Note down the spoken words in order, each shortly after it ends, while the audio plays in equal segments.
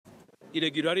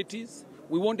irregularities.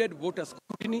 We wanted voter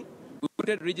scrutiny. We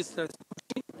wanted registered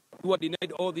scrutiny. We were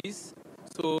denied all this.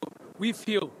 So we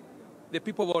feel the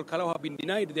people of Kalau have been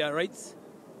denied their rights.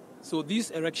 So this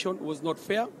election was not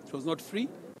fair. It was not free.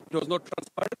 It was not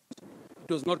transparent.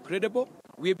 It was not credible.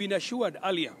 We have been assured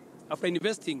earlier, after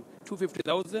investing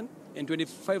 250,000 and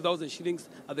 25,000 shillings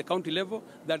at the county level,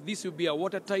 that this will be a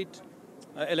watertight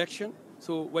election.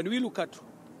 So when we look at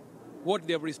what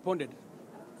they have responded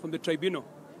from the tribunal,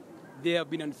 they have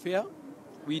been unfair.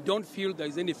 We don't feel there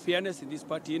is any fairness in this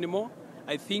party anymore.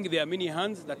 I think there are many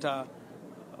hands that are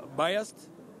biased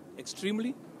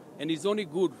extremely, and it's only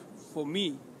good for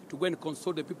me to go and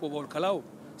consult the people of Kalau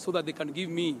so that they can give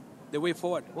me the way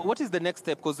forward. Well, what is the next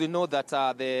step? Because we know that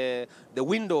the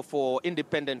window for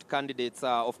independent candidates,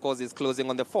 of course, is closing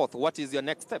on the 4th. What is your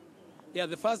next step? Yeah,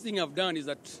 the first thing I've done is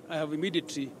that I have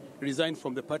immediately resigned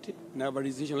from the party, and I have a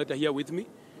resignation letter here with me,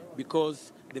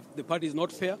 because the party is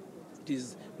not fair. It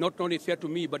is not only fair to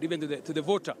me, but even to the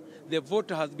voter. The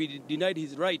voter has been denied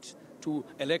his right to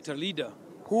elect a leader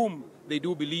whom they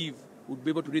do believe would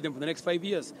be able to lead them for the next 5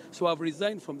 years. So I've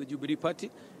resigned from the Jubilee Party.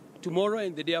 Tomorrow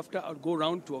and the day after, I'll go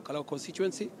around to Kalau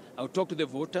constituency. I'll talk to the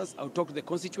voters. I'll talk to the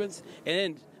constituents,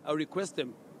 and I'll request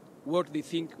them what they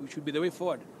think should be the way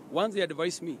forward. Once they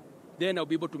advise me, then I'll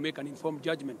be able to make an informed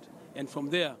judgment. And from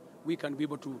there, we can be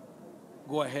able to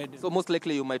go ahead. So most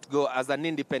likely you might go as an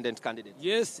independent candidate?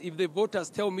 Yes, if the voters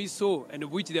tell me so, and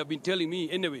which they have been telling me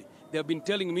anyway, they have been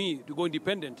telling me to go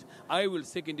independent, I will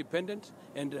seek independent,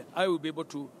 and I will be able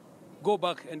to go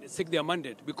back and seek their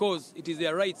mandate, because it is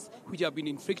their rights which have been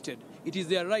inflicted. It is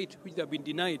their right which have been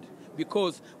denied,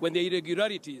 because when the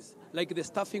irregularities, like the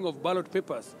stuffing of ballot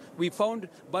papers, we found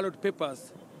ballot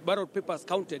papers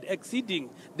counted exceeding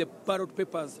the ballot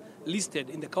papers listed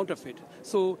in the counterfeit.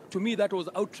 So to me, that was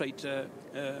outright,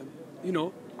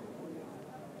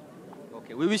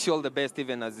 Okay, we wish you all the best,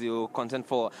 even as you contend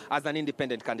for as an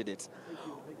independent candidate.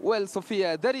 Well,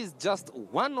 Sophia, that is just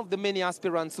one of the many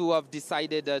aspirants who have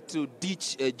decided to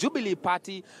ditch Jubilee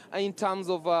Party in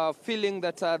terms of feeling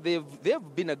that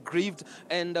they've been aggrieved,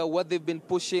 and what they've been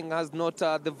pushing has not,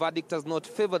 the verdict has not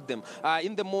favored them.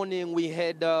 In the morning, we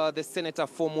had the senator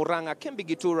for Muranga, Kembi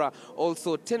Gitura,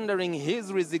 also tendering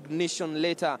his resignation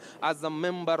letter as a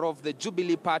member of the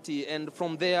Jubilee Party, and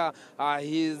from there,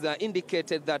 he's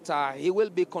indicated that he will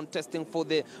be contesting for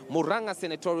the Muranga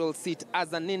senatorial seat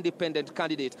as an independent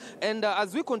candidate. And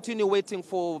as we continue waiting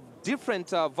for different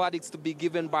verdicts to be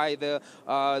given by the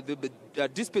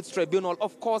disputes tribunal,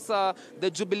 of course, the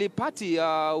Jubilee Party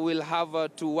will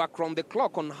have to work round the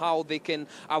clock on how they can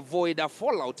avoid a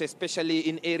fallout, especially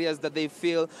in areas that they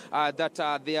feel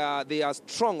that they are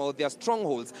strong, or they are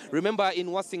strongholds. Remember, in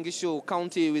Uasin Gishu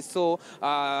County, we saw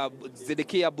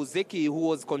Zedekiah Buzeki, who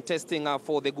was contesting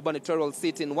for the gubernatorial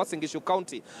seat in Uasin Gishu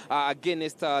County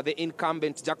against the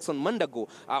incumbent Jackson Mandago,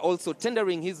 also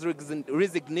tendering his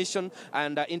resignation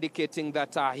and indicating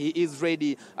that he is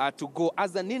ready to go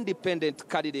as an independent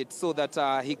candidate, so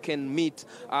that he can meet,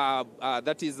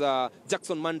 that is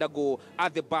Jackson Mandago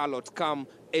at the ballot come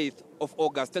 8th of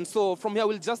August. And so from here,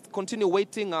 we'll just continue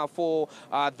waiting for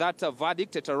that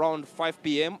verdict at around 5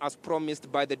 p.m. as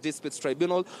promised by the Disputes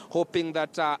Tribunal, hoping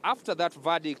that after that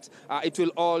verdict, it will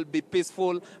all be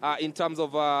peaceful in terms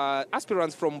of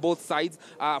aspirants from both sides.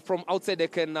 From outside, they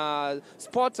can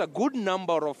spot a good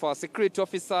number of security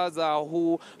officers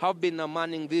who have been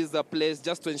manning this place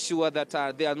just to ensure that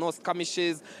there are no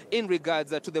skirmishes in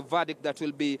regards to the verdict that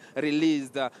will be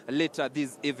released later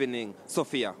this evening.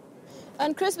 Sophia.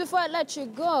 And Chris, before I let you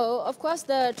go, of course,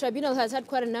 the tribunal has had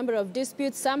quite a number of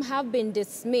disputes. Some have been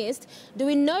dismissed. Do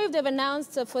we know if they've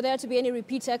announced for there to be any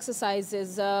repeat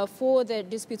exercises for the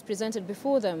disputes presented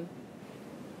before them?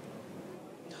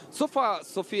 So far,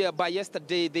 Sophia, by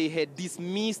yesterday, they had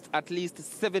dismissed at least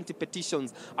 70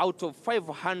 petitions out of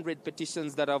 500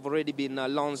 petitions that have already been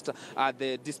launched at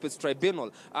the Disputes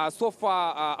Tribunal. So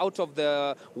far, out of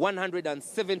the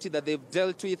 170 that they've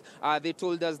dealt with, they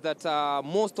told us that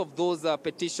most of those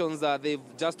petitions, they've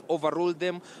just overruled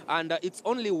them, and it's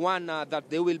only one that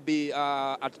they will be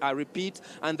at a repeat,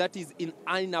 and that is in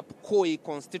Ainap Koi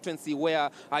constituency, where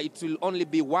it will only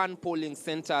be one polling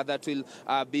center that will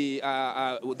be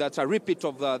that a repeat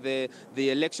of the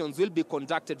elections will be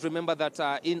conducted. Remember that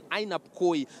in Ainap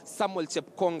Koi, Samuel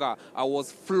Chepkonga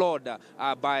was flawed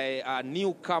by a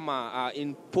newcomer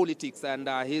in politics, and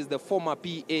he's the former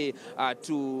PA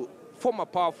to former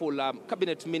powerful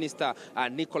cabinet minister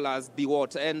Nicholas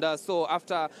Biwott. And so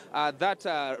after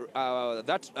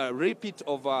that repeat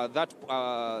of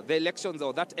the elections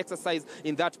or that exercise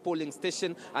in that polling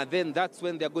station, and then that's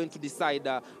when they're going to decide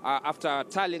after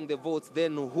tallying the votes,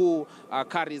 then who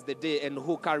carries the day and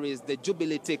who carries the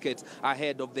Jubilee ticket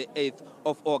ahead of the 8th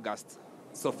of August.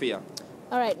 Sophia.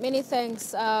 All right, many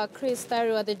thanks, Chris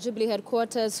Tharu at the Jubilee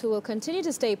headquarters, who will continue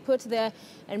to stay put there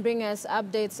and bring us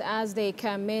updates as they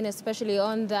come in, especially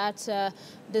on that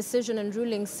decision and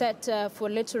ruling set for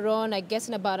later on, I guess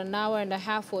in about an hour and a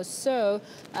half or so.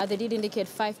 They did indicate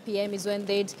 5 p.m. is when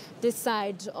they'd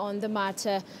decide on the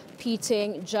matter,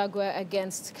 pitting Jaguar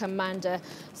against Commander.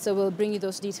 So we'll bring you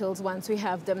those details once we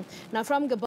have them. Now from Gabon.